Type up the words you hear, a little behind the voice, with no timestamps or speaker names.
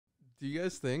Do you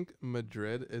guys think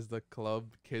Madrid is the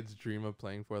club kids dream of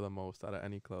playing for the most out of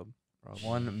any club?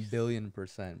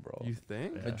 1,000,000,000%, bro. You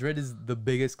think? Yeah. Madrid is the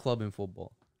biggest club in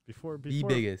football. Before The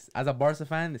biggest. As a Barca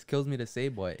fan, this kills me to say,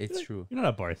 but it's true. You're not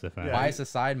a Barca fan. Yeah. Bias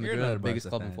aside, You're Madrid not are a the biggest Barca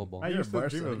club in fan. football. I used to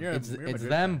dream of It's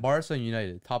them, Barca, and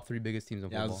United, top 3 biggest teams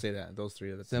in Yeah, I was football. gonna say that. Those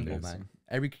three are the Simple, teams. man.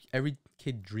 Every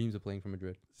kid dreams of playing for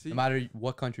Madrid, See, no matter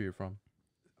what country you're from.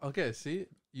 okay, see,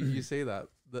 you say that.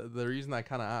 The reason I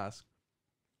kind of ask,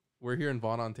 we're here in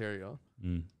Vaughan, Ontario.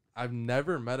 Mm. I've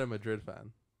never met a Madrid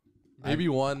fan. Maybe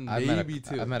one, maybe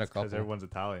two. I've met a Because couple. everyone's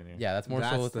Italian here. Yeah, that's more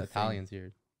That's so with the the thing. Italians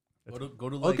here. Go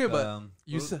to like Okay, but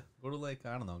you go, said go to like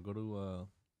I don't know. Go to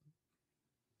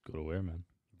Go to where, man?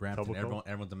 Brampton. Tobago?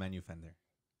 Everyone's a Man U fan there.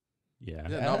 Yeah.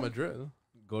 yeah, Yeah. not Madrid.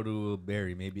 Go to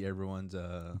Barrie. Maybe everyone's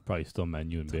Probably still Man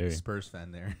U and Barry. Spurs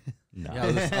fan there. Nah. Yeah, I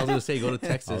was gonna say go to All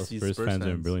Texas. the see Spurs fans are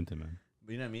in Burlington, man.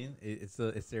 But you know what I mean? It's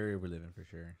the area we live in for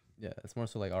sure. Yeah, it's more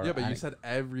so like our. Yeah, but you said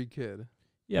every kid.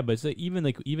 Yeah, but it's like even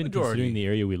Majority. considering the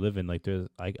area we live in, like there's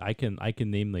I can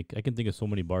name like I can think of so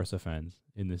many Barca fans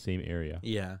in the same area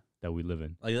Yeah, that we live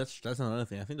in. like that's another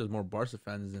thing. I think there's more Barca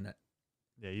fans than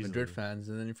Yeah, easily. Madrid fans.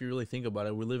 And then if you really think about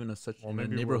it, we live in a Well, in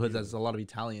maybe neighborhoods we're- that's a lot of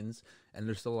Italians, and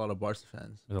there's still a lot of Barca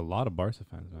fans. There's a lot of Barca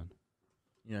fans, man.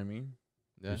 You know what I mean?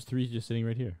 Yeah. There's 3 just sitting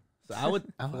right here. So I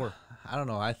would, I don't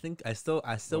know. I think I still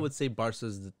would say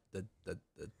Barca's the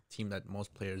team that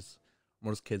most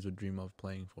kids would dream of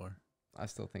playing for. I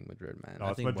still think Madrid, man. No, I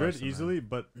it's think Madrid Barca, man. easily,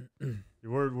 but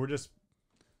we're just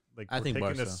like I we're think taking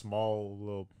Barca. this small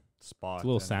little spot. It's a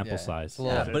little and- sample Yeah. size. It's a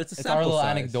little- Yeah, but it's a It's sample our little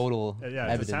size. anecdotal Yeah, it's a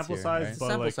evidence sample here, size, right? It's but a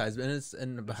sample like, size,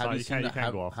 and not- have you you seen can't- you that?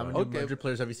 can't go off How that. many Okay, Madrid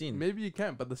players have you seen? Maybe you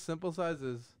can't, but the simple size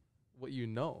is what you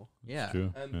know. Yeah, It's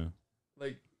true. And- Yeah.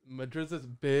 Like Madrid's this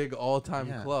big all-time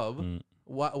Yeah. club. Mm.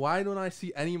 Why don't I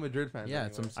see any Madrid fans? yeah.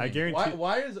 It's anywhere? what I'm I saying.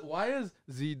 guarantee.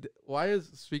 why is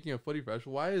speaking of Footy Fresh,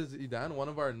 why is Zidane one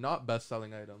of our not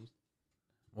best-selling items?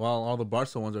 Well, all the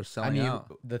Barca ones are I selling mean,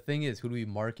 out. the thing is, who do we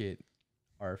market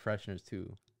our fresheners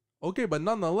to? Okay, but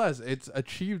nonetheless, it's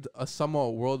achieved a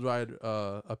somewhat worldwide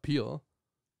appeal,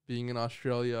 being in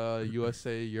Australia,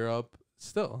 USA, Europe.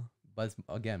 Still, But it's,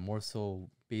 again, more so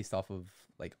based off of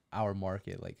like our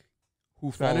market, like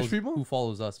who Spanish follows, people? who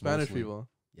follows us. Spanish mostly. people,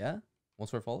 Yeah, most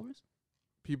of our followers.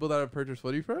 people that have purchased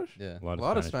Footy Fresh. Yeah, A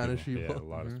lot of Spanish Yeah, people. a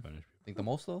lot of Mhm. Spanish people. think the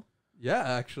most though. Yeah,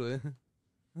 actually,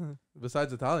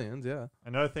 besides Italians, yeah.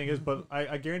 Another thing is, but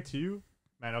I guarantee you,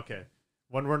 man. Okay,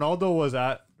 when Ronaldo was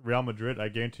at Real Madrid, I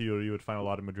guarantee you would find a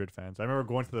lot of Madrid fans. I remember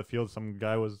going to the field. Some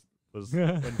guy was in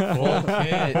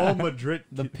full Madrid.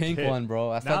 The pink kit. one, bro.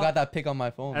 I still Now- got that pic on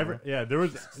my phone. bro. Yeah, there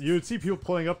was. You would see people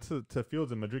pulling up to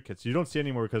fields in Madrid kits. You don't see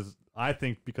anymore because I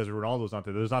think because Ronaldo's not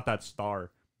there. There's not that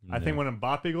star. I think when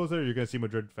Mbappe goes there, you're gonna see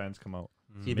Madrid fans come out.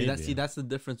 See, Maybe. that's the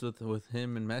difference with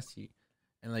him and Messi,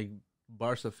 and like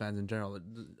Barca fans in general.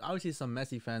 Obviously, some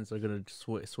Messi fans are gonna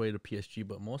sway to PSG,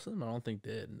 but most of them I don't think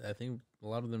did. I think a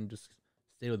lot of them just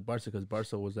stayed with Barca because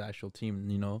Barca was the actual team.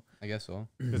 You know, I guess so.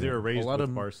 Because they were raised lot with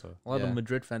of- Barca. a lot Yeah. of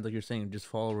Madrid fans, like you're saying, just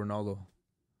follow Ronaldo.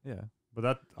 Yeah,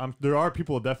 but there are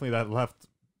people definitely that left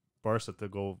Barca to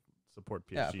go support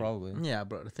PSG. Yeah, probably. Yeah,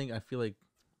 but I feel like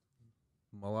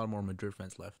a lot more Madrid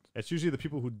fans left. It's usually the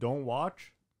people who don't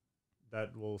watch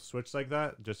that will switch like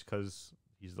that just because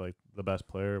he's like the best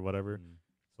player or whatever. Mm.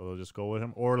 So they'll just go with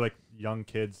him. Or like young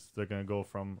kids, they're gonna go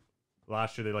from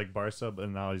last year they like Barca, but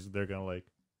now they're gonna like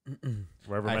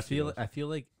wherever. I Messi goes. feel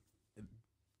like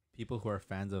people who are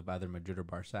fans of either Madrid or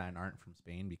Barca and aren't from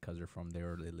Spain because they're from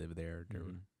there or they live there,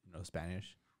 they're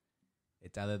Spanish.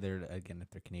 It's either they're again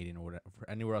if they're Canadian or whatever, for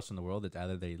anywhere else in the world, it's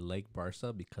either they like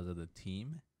Barca because of the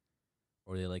team,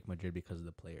 or they like Madrid because of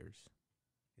the players.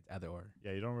 It's either or.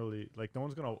 Yeah, you don't really like. No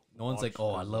one's gonna. No one's like,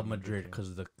 watch oh, I this love on Madrid game.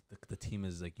 because the team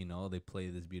is like they play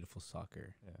this beautiful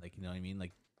soccer. Yeah. Like you know what I mean.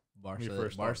 Like When you Barca,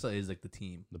 first Barca is like the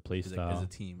team. The play Is like, style. as a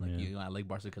team. Like Yeah. I like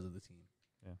Barca because of the team.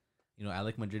 Yeah. I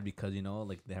like Madrid because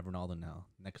like they have Ronaldo now.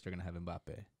 Next they're gonna have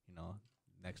Mbappe.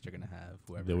 Next they're gonna have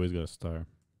whoever. They always got a star.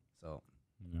 So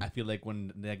Yeah. I feel like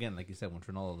when again, like you said, when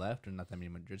Ronaldo left, there's not that many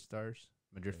Madrid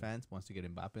fans wants to get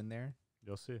Mbappe in there.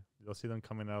 You'll see them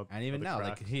coming out. And even of the now,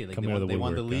 cracks. like hey, like Coming out of the they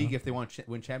won the woodwork, league. huh? If they want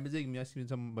win Champions League, you might see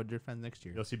some Madrid fans next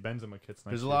year. You'll see Benzema kits.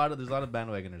 There's next a year. lot of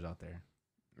bandwagoners out there.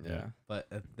 Yeah. But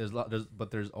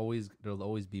there'll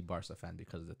always be Barca fan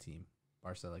because of the team.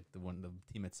 Barca, like the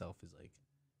team itself is like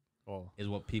Oh, is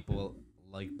what people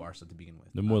like Barca to begin with.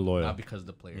 They're more loyal. Not because of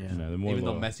the players. Yeah. Yeah, they're more Even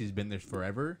loyal. though Messi's been there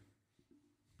forever,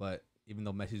 but even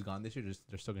though Messi's gone this year,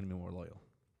 they're still going to be more loyal.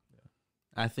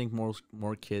 I think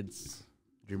more kids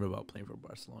dream about playing for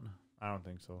Barcelona. I don't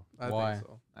think so. Why? Think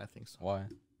so. I think so. Why?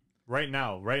 Right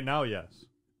now, yes.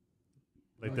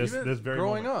 Like this Even very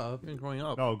growing moment. up. Even growing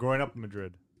up, No, growing up in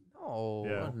Madrid. No, No.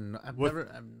 Yeah. Oh, no, I've With-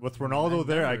 never, With Ronaldo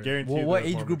there, I never. guarantee. Well, you what there's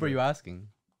age more group are you Madrid. asking?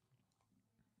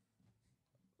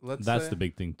 Let's That's say, the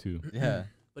big thing too. Yeah.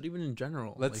 But even in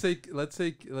general, let's like,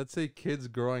 say kids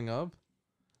growing up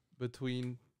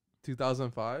between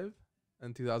 2005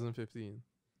 and 2015.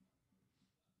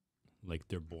 Like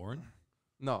they're born.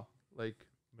 No, like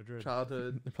Madrid.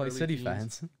 childhood. They're probably early City teens.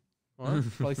 fans. What?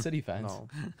 Probably City fans. No.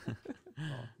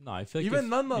 No, I feel like Even if-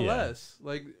 nonetheless,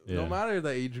 like no Yeah. matter the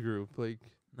age group, like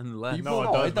nonetheless, people- No, it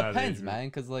No, does it matter the depends, age group. man.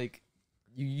 Because like,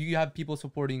 you have people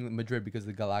supporting Madrid because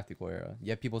of the Galactico era. You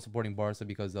have people supporting Barca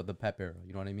because of the Pep era.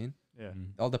 You know what I mean? Yeah. Mhm.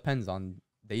 It all depends on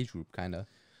the age group, kind of.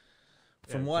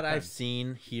 from it what I've depends.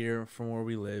 seen here, from where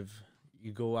we live,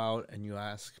 you go out and you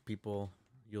ask people,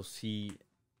 you'll see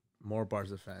more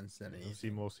Barca fans than You anything. see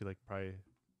mostly like probably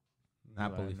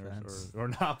Napoli Milaners fans. or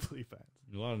Napoli fans.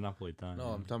 A lot of Napoli time. No,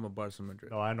 I'm talking about Barca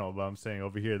Madrid. No, I know, but I'm saying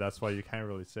over here, that's why you can't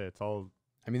really say it's all.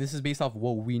 I mean, this is based off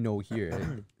what we know here.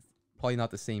 It's probably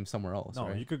not the same somewhere else, No,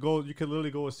 right? you could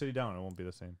literally go a city down. It won't be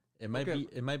the same. It might Okay. be.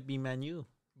 It might be Man U.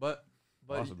 but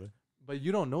Possibly. but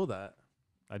you don't know that.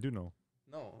 I do know.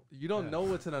 No, you don't Yeah. know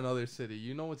what's in another city.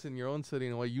 You know what's in your own city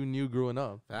and what you knew growing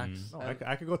up. Facts. No, And-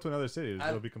 I could go to another city.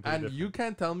 It'll be completely And different. you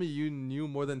can't tell me you knew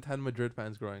more than 10 Madrid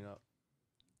fans growing up.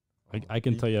 I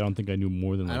can tell you, I don't think I knew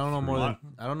more than. I Like don't know three. more than.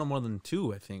 What? I don't know more than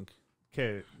two. I think.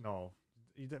 Okay, no.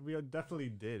 We definitely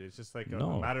did. It's just like a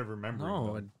No. matter of remembering.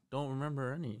 No, I them. don't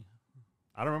remember any.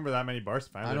 I don't remember that many Barca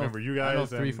fans. I know- remember you I know guys.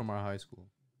 3 and from our high school.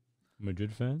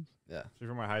 Madrid fans. Yeah. 3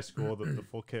 from my high school. The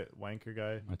full kit wanker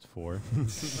guy. That's 4.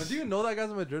 But do you know that guy's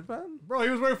a Madrid fan? Bro, he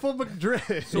was wearing full Madrid.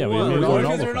 So Yeah, we what? were No,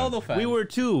 Ronaldo he's a fan. Ronaldo fan. We were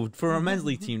two for a men's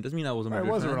league team. Doesn't mean I was a I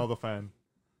Madrid was a fan. Ronaldo fan.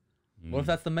 What if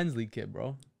that's the men's league kid,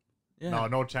 bro? Yeah.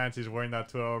 No chance he's wearing that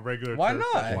to a regular. Why church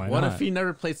not? session. Why What not? if he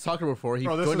never played soccer before? He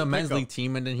Bro, this joined is a men's pickup. league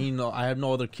team, and then he know I have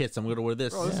no other kits. I'm gonna wear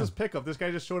this. Bro, this Yeah. is pickup. This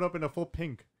guy just showed up in a full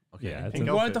pink. Okay. Yeah, it's Pink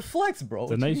You wanted to outfit. flex, bro.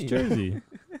 It's a What you nice mean? jersey.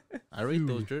 I rate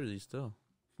those jerseys still.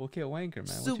 Full kit wanker,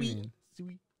 man. What you mean?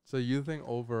 Sweet. So you think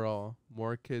overall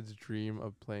more kids dream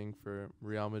of playing for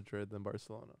Real Madrid than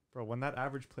Barcelona? Bro, when that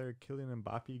average player Kylian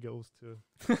Mbappe goes to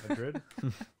Madrid,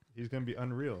 he's gonna be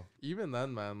unreal. Even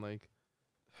then, man, like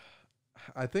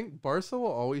I think Barca will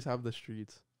always have the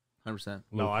streets. 100%.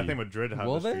 No, I Low-key. think Madrid have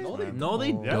Will the they? streets, No, they man. No,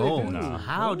 they No. Yeah, don't. they do. Nah.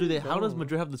 How do they? How does No.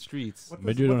 Madrid have the streets? What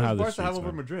Madrid don't what have the does Barca have streets, over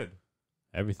man. Madrid?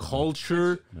 Everything.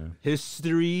 Culture, Yeah.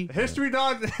 history. History,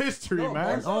 not history, No, man.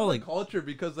 Barca Oh, has like- the culture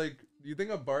because like you think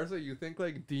of Barca, you think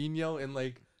like Dino in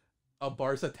like a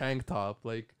Barca tank top,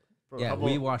 like Bro, Yeah, how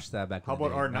we about- watched that back. how in the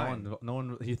about day. R9? No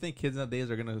one. You think kids nowadays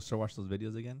are gonna start watching those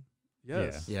videos again?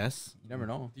 yes, Yes. You never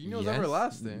know. Dino's Yes.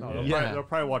 everlasting. No, Yeah. they'll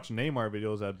probably watch Neymar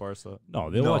videos at Barca. No,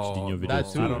 they'll No, watch Dino videos.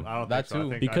 that too. I don't That think so. I too.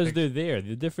 think- Because I they're think there.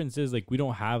 The difference is like we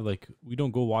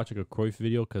don't go watch like a Cruyff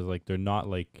video because like they're not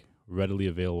like readily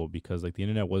available because like the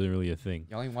internet wasn't really a thing.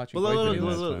 Y'all ain't watching. But Quake look, video videos.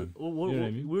 that's look, fine. look, You know what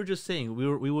I mean? we were just saying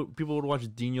people would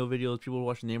watch Dino videos, people would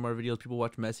watch Neymar videos, people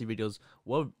watch Messi videos.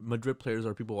 What Madrid players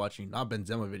are people watching? Not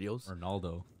Benzema videos.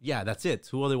 Ronaldo. Yeah, that's it.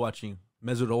 Who are they watching?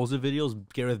 Mesut Ozil videos,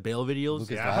 Gareth Bale videos. Lucas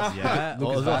Yeah. Vazquez. Yeah.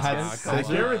 Lucas Ozil had Vazquez. sick-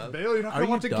 Gareth Bale, you're not Are gonna you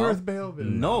watch a dumb? Gareth Bale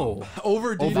video. No,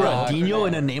 Over Dino. over a Nah, Dino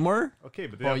and a nah. Neymar. Okay,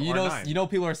 but they Bro, have you know, R9. you know,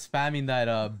 people are spamming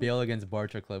that Bale against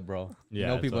Barca clip, bro. Yeah, you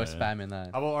know, I people are saw it. spamming that.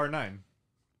 How about R9?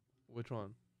 Which one? What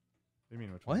do you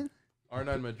mean which What? one?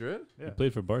 R9 Madrid? Yeah. He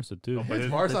played for Barca too. No, but His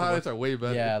his- Barca his- highlights are way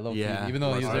better. Yeah, low key. Yeah, Even though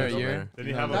he was Barca there a is year. better. Did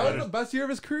he you have know, a That better- was the best year of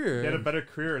his career. He had a better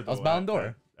career though. was Ballon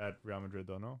d'Or. At Real Madrid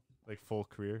though, no? Like full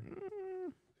career.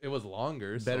 It was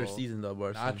longer. Better so season though,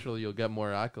 Barca. Naturally, you'll get more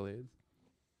accolades.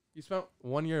 He spent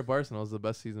 1 year at Barcelona. It was the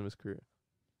best season of his career.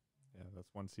 Yeah, that's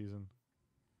one season.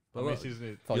 But How many look,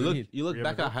 seasons? That's all You you look, need. you look Real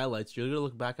back at Madrid? highlights. You're gonna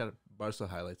look back at Barca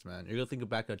highlights, man. You're gonna think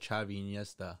back at Xavi,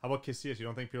 Iniesta. How about Casillas? You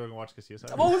don't think people are gonna watch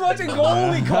Casillas? I'm always watching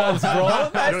goalie comps, bro. Let's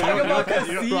You talk don't- about you don't- you don't-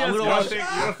 Casillas, you don't bro. think-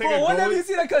 you don't think Bro, a when have goalie- you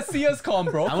seen a Casillas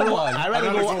comp, bro? I'm Come gonna, on. I'd rather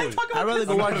Another go. goalie. I'd rather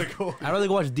go Another watch. goalie. I'd rather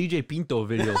go watch DJ Pinto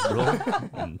videos,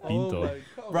 bro. And Pinto.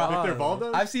 Bro, Victor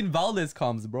Valdez? I've seen Valdez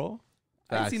comps, bro.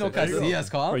 I ain't Facts. seen no There you go. Casillas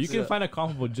comps. Bro, you can find a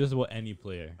comparable just about any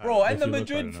player. Bro, and If the you look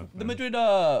Madrid, hard enough, the man.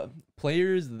 Madrid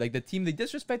players, like the team, they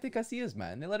disrespected Casillas,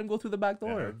 man. They let him go through the back Yeah,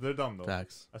 door. they're dumb though.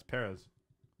 Facts. That's Perez.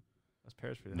 That's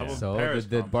Perez for you. Yeah. How about So Perez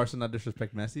did comp? Barca not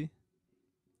disrespect Messi?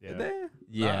 Yeah.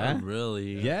 Yeah. Not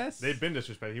really. Yes. They've been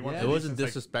disrespected. He won Yeah. the It league wasn't since, like,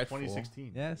 disrespectful.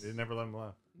 2016. Yes. They never let him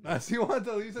laugh. Messi wanted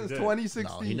to leave since did.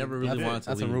 2016. No, he never really did. wanted to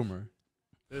That's a leave. rumor.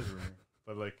 It is a rumor.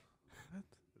 But like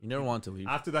He never wanted to leave.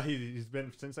 after that, he's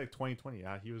been since like 2020.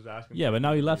 Yeah, he was asking. Yeah, for- but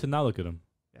now he left and now look at him.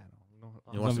 Yeah, no,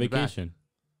 He He's wants on to be back. vacation.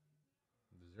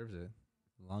 Deserves it.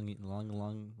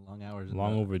 long hours.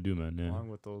 Long overdue, man. Yeah. Along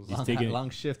with those He's taking- long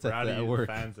shifts at bratty work.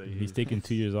 fans that He's taking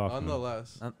 2 years off. man.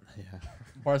 Nonetheless, Yeah.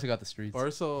 Barca got the streets.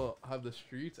 Barca have the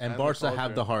streets And the Barca have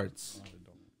culture. the hearts.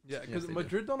 Yeah, Yes, because they do.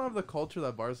 Madrid don't have the culture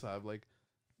that Barca have. Like,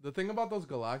 the thing about those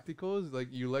Galacticos, like,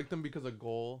 you like them because of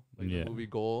Goal, like Yeah. the movie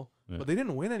Goal, Yeah. but they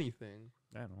didn't win anything.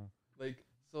 I know. Like,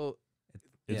 so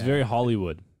It's Yeah. very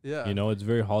Hollywood. yeah, You know, it's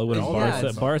very Hollywood. And Yeah, Barca,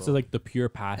 it's- Barca's like the pure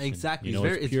passion. Exactly. You It's know,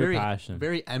 very- it's it's pure very- passion.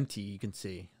 Very empty. You can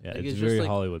see. Yeah, Like, it's just very like-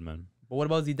 Hollywood, man. But what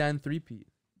about Zidane 3P?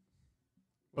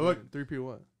 But look- 3P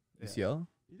what? UCL?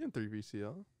 You didn't 3P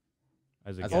CL.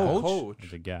 As a As a gaff. coach?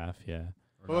 As a gaff, yeah.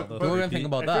 But look, Ronaldo but we're gonna 3P. think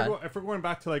about if that. If we're going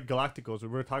back to like Galacticos,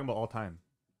 we're talking about all time.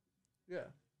 Yeah.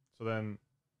 So then,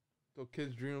 So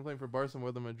kids dream of playing for Barca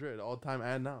more than Madrid, all time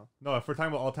and now. no, if we're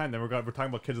talking about all time, then we're talking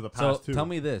about kids of the So past too. tell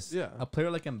me this: Yeah. a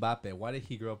player like Mbappe, why did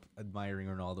he grow up admiring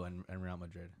Ronaldo and Real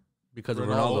Madrid? Because of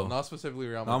Ronaldo. Not specifically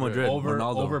Real Real Madrid. Madrid. Over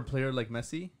Ronaldo. a player like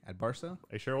Messi at Barca? Are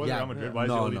you sure it wasn't Yeah, Real Madrid? yeah. Why does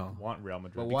No, he really no. want Real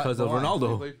Madrid? But why- Because of why? They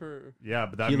Ronaldo. play for Yeah,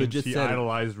 but that He means legit he said-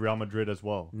 idolized Real Madrid as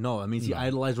well. No, it means he No.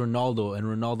 idolized Ronaldo, and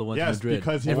Ronaldo went Yes, to Madrid.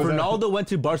 because he if was at- Ronaldo went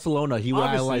to Barcelona, he would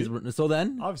Obviously. idolize. So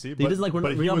then, Obviously, He but, doesn't like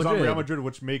but he Real was on Madrid. Real Madrid,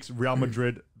 which makes Real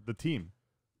Madrid the team.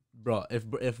 bro, if You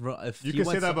he can say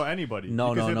went that so- about anybody.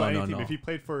 No, you can no, say no, about any no, team. no. If he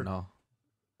played for no,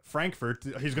 Frankfurt,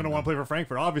 he's gonna No. want to play for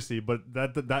Frankfurt, obviously. But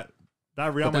that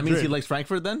Real but that Madrid, means he likes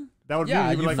Frankfurt. Then that would Yeah, mean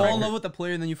he you would like fall in Frankfurt. love with the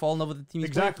player and then you fall in love with the team. he's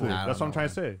playing Exactly. for. Nah, I That's don't what I'm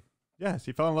trying know, to say. Yes,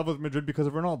 he fell in love with Madrid because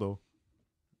of Ronaldo.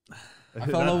 I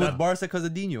fell in love with Barca because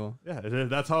of Dino. Yeah,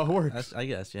 that's how it works. that's, I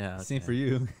guess, yeah. Same okay. for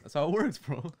you. That's how it works,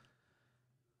 bro.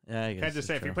 Yeah, I guess. Can't just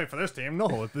say it's if you true. play for this team.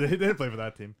 No, they didn't play for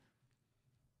that team.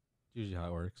 Usually how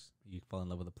it works. You fall in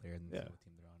love with a player and then Yeah. see what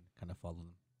team they're on. Kind of follow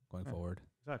them going Yeah. forward.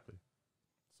 Exactly.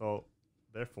 So,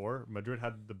 therefore, Madrid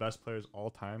had the best players all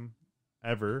time,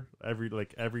 ever,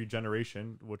 every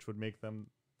generation, which would make them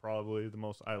probably the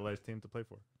most idolized team to play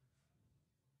for.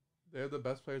 They have the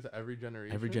best players of every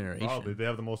generation. Every generation. Probably they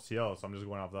have the most CLs, so I'm just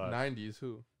going off that. 90s,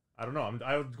 who? I don't know.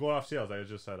 I would go off CLs. I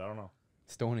just said I don't know.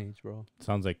 Stone Age, bro.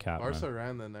 Sounds like cap, Barca man.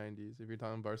 ran the 90s. If you're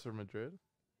talking Barca or Madrid.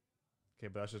 Okay,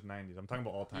 but that's just 90s. I'm talking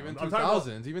about all time. Even I'm talking about-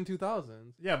 2000s. Even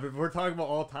 2000s. Yeah, but we're talking about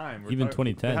all time. We're Even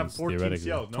talking- they have 2010s, 14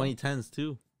 theoretically. CLs. No? 2010s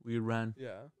too. We ran.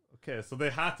 Yeah. Okay, so they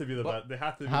have to be the But best. They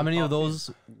have to. Be How the many of top team.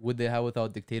 those would they have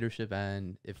without dictatorship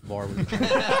and if VAR was?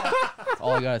 That's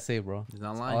all I gotta say, bro. He's not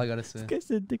That's all I lying. gotta say. Guy's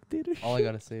a dictator. All I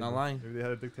gotta say. Not bro. lying. Maybe they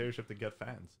had a dictatorship to get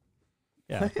fans.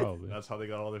 Yeah, probably. That's how they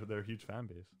got all their huge fan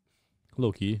base.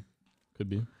 Low key. Could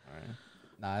be. Alright.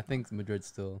 Nah, I think Madrid's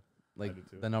still like do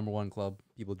too. the number one club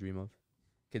people dream of,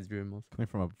 kids dream of. Coming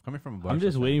from a Barca I'm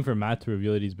just fan. waiting for Matt to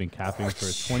reveal that he's been capping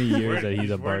for 20 years that he's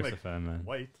a wearing, Barca like, fan, man.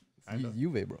 White. Kind of.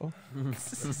 Juve, bro.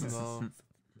 No,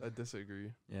 I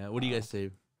disagree. Yeah. What do you guys say?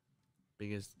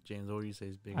 Biggest James? What would you say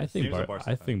is biggest? I think James is a Barca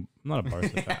I fan. think I'm not a Barca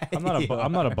fan. I'm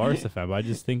not a Barca fan, but I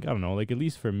just think I don't know. Like at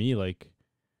least for me, like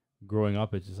growing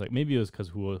up, it's just like maybe it was because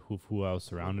who I was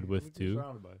surrounded with What are you too.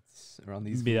 surrounded by? Around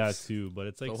these. Maybe that groups. too, but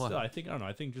it's like So still, what? I think I don't know.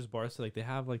 I think just Barca, like they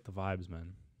have like the vibes,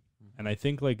 man. And I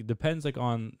think like it depends like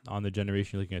on the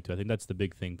generation you're looking at too. I think that's the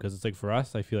big thing because it's like for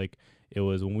us, I feel like it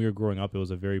was when we were growing up, it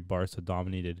was a very Barca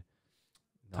dominated.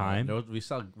 No, time. we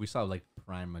saw like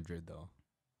prime Madrid though.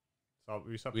 So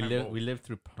we saw We Prime lived Bowl. we lived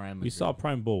through prime. We Madrid. saw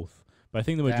prime both, but I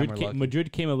think the Damn, we're lucky.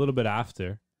 Madrid came a little bit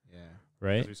after, Yeah.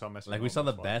 right? We saw Messi. Like and we Ronaldo saw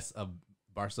the as well. best of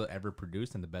Barca ever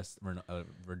produced and the best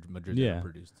Madrid Yeah. ever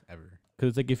produced ever. Because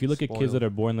it's like if you look at kids Spoiled. that are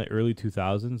born like early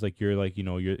 2000s, like you're like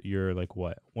you're like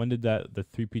what? When did the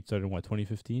three-peat start in what?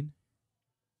 2015?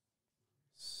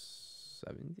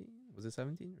 17? Was it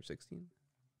 17 or 16?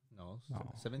 No,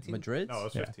 No. 17. Madrid? No, it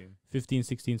was Yeah. 15. 15,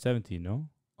 16, 17, no?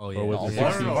 Oh Or yeah. was No, it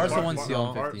Barca, 16? Barca Bar- won Bar- CL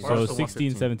in Bar- 15. Barca So won 16,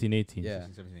 15. 17, 18. Yeah.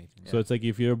 16, 17, 18. So it's like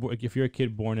if you're a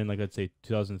kid born in like let's say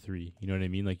 2003, you know what I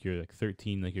mean? Like you're like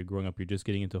 13, like you're growing up, you're just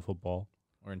getting into football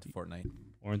Or into Fortnite.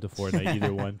 or into Fortnite,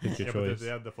 either one, pick your Yeah, but choice. they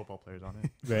had the football players on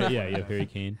it. Right? Yeah, you have Harry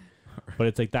Kane. But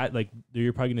it's like that, like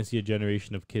you're probably gonna see a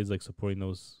generation of kids like supporting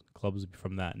those clubs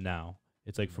from that now.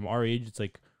 It's like from our age, it's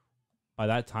like by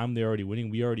that time they're already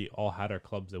winning. We already all had our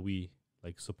clubs that we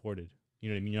like supported. You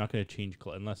know what I mean? You're not gonna change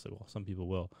unless well, some people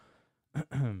will.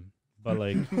 But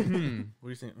like, What do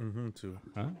you think? Too.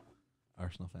 huh?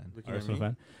 Arsenal fan. Looking at Arsenal me?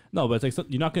 fan? No, but it's like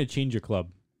you're not gonna change your club.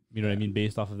 You know what I mean?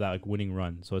 Based off of that like winning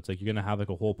run. So it's like you're gonna have like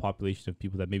a whole population of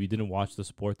people that maybe didn't watch the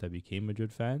sport that became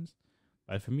Madrid fans.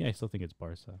 But for me, I still think it's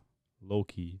Barca. Low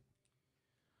key.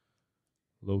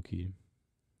 Low key.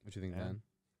 What you think, Yeah. Dan?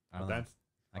 I don't know. That's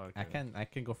I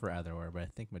can go for either or, but I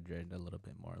think Madrid a little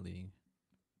bit more leading.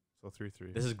 so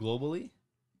 3-3. This is globally.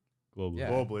 Globally. Yeah.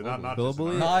 globally, not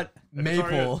Globally? Just Not in our-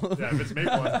 Maple. If it's already- yeah, if it's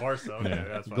Maple and Barca, okay, Yeah.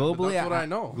 that's fine. Globally, That's what I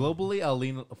know. Globally, I'll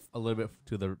lean a little bit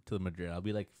to the Madrid. I'll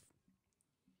be like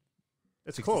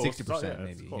It's 60%, close. 60% It's not- yeah,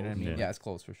 maybe. it's You know what I close. mean? Yeah. Yeah, it's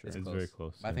close for sure. It's It's very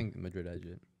close. close. I yeah. think Madrid edge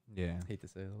it. Yeah. Hate to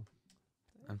say it.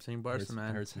 I'm saying Barca, Hurts-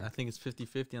 man. hurts me. I think it's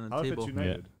 50-50 on the How if table. it's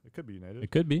United? It could be United.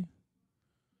 It could be.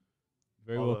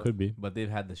 Very All well the- could be. But they've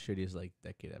had the shittiest like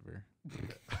decade ever.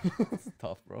 It's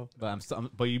tough, bro. But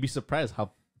but you'd be surprised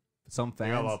how some They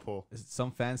got a lot fans of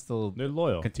pull. still They're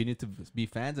loyal. continue to be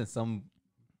fans and some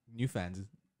new fans.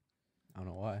 I don't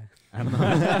know why. I don't know.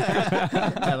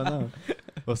 I don't know.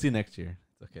 We'll see next year.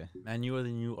 It's okay. Man, you are the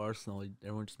new Arsenal.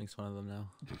 Everyone just makes fun of them now.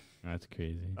 That's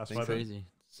crazy. That's It's why crazy.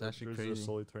 It's actually They're crazy.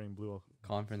 slowly turning blue.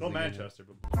 Conference. No League, yeah. Manchester,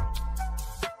 but